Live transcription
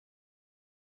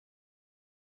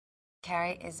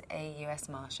Carrie is a U.S.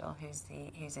 Marshal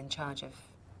who's in charge of,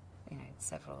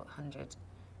 several hundred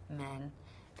men,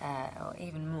 or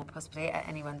even more possibly at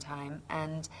any one time,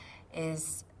 and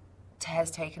has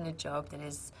taken a job that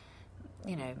is,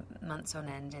 months on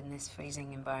end in this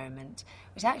freezing environment,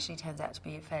 which actually turns out to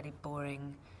be a fairly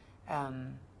boring,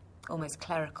 almost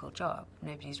clerical job.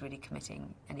 Nobody's really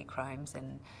committing any crimes,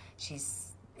 and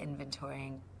she's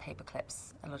inventorying paper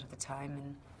clips a lot of the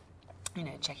time,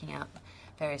 and checking out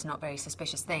various not very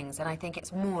suspicious things. And I think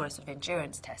it's more a sort of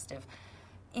endurance test of,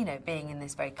 being in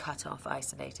this very cut-off,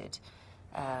 isolated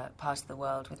part of the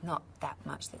world with not that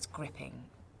much that's gripping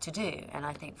to do. And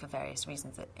I think for various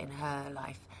reasons that in her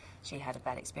life she had a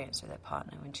bad experience with her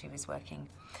partner when she was working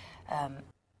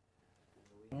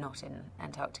not in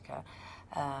Antarctica,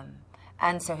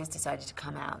 and so has decided to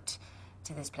come out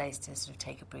to this place to sort of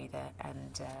take a breather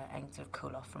and sort of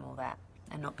cool off from all that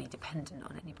and not be dependent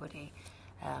on anybody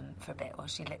for a bit while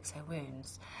she licks her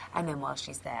wounds. And then while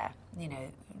she's there,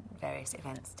 various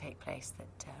events take place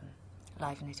that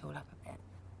liven it all up a bit.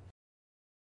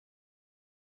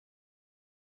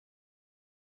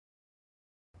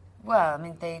 Well, I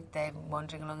mean, they're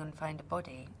wandering along and find a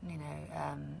body,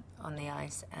 on the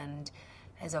ice, and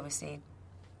has obviously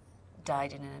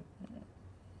died in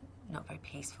a not very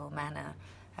peaceful manner.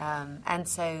 And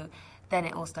so then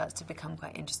it all starts to become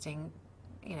quite interesting,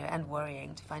 and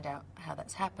worrying to find out how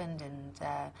that's happened, and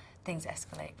things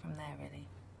escalate from there, really.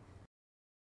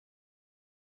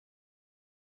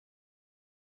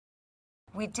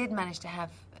 We did manage to have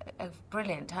a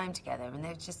brilliant time together. I mean,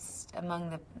 they're just among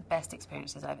the best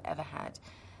experiences I've ever had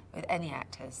with any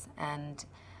actors. And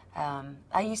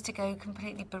I used to go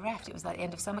completely bereft. It was like the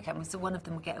end of summer camp, so one of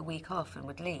them would get a week off and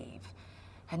would leave.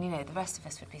 And, the rest of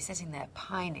us would be sitting there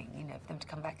pining, for them to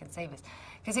come back and save us.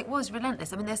 Because it was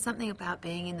relentless. I mean, there's something about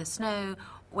being in the snow,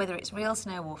 whether it's real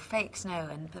snow or fake snow,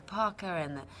 and the parka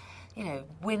and the,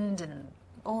 wind and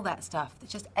all that stuff,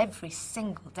 just every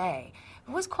single day.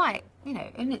 It was quite,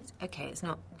 and it's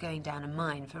not going down a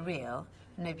mine for real.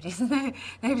 Nobody's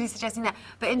suggesting that.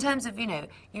 But in terms of, you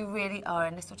really are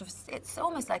in a sort of, it's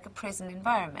almost like a prison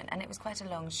environment, and it was quite a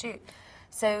long shoot.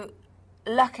 So,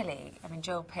 luckily, I mean,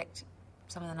 Joel picked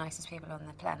some of the nicest people on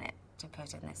the planet to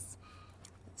put in this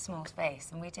small space,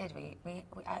 and we did.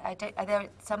 There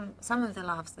some of the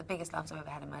laughs, the biggest laughs I've ever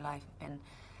had in my life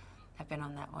have been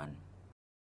on that one.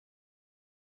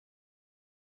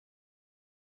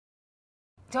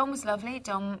 Dom was lovely.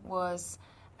 Dom was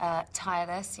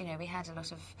tireless. We had a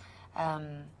lot of,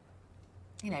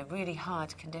 really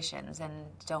hard conditions, and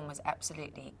Dom was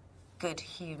absolutely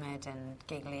good-humoured and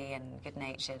giggly and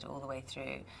good-natured all the way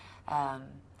through.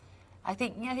 I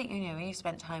think when you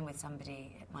spent time with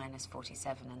somebody at minus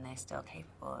 47 and they're still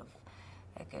capable of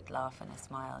a good laugh and a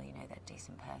smile, they're a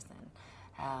decent person.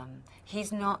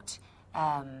 He's not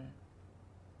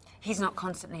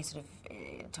constantly sort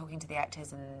of talking to the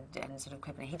actors and sort of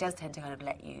quibbling. He does tend to kind of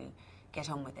let you get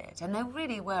on with it. And there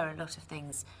really were a lot of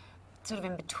things sort of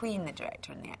in between the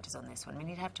director and the actors on this one. I mean,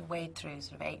 you'd have to wade through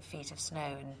sort of 8 feet of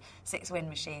snow and 6 wind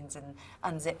machines and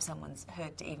unzip someone's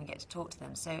hood to even get to talk to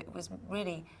them. So it was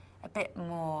really had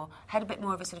a bit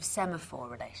more of a sort of semaphore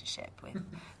relationship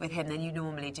with him than you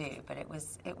normally do, but it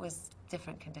was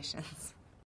different conditions.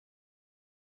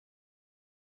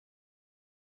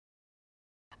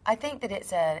 I think that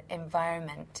it's an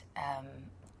environment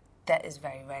that has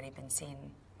very rarely been seen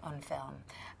on film,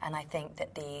 and I think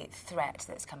that the threat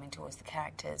that's coming towards the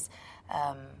characters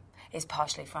is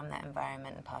partially from that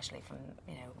environment and partially from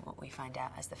what we find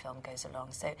out as the film goes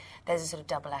along. So there's a sort of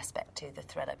double aspect to the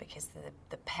thriller, because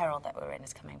the peril that we're in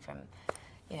is coming from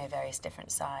various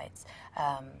different sides.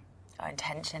 Our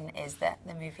intention is that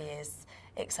the movie is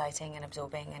exciting and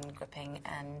absorbing and gripping,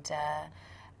 and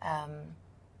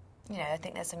I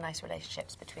think there's some nice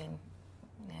relationships between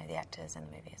the actors and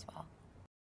the movie as well.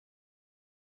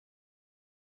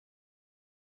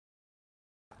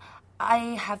 I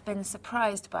have been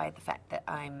surprised by the fact that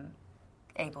I'm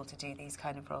able to do these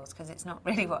kind of roles, because it's not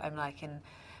really what I'm like in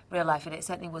real life, and it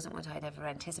certainly wasn't what I'd ever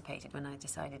anticipated when I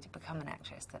decided to become an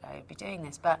actress, that I would be doing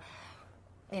this. But,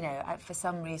 for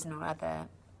some reason or other,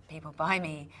 people buy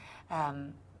me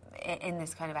in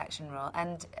this kind of action role,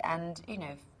 and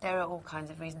there are all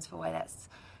kinds of reasons for why that's,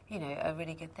 a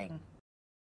really good thing.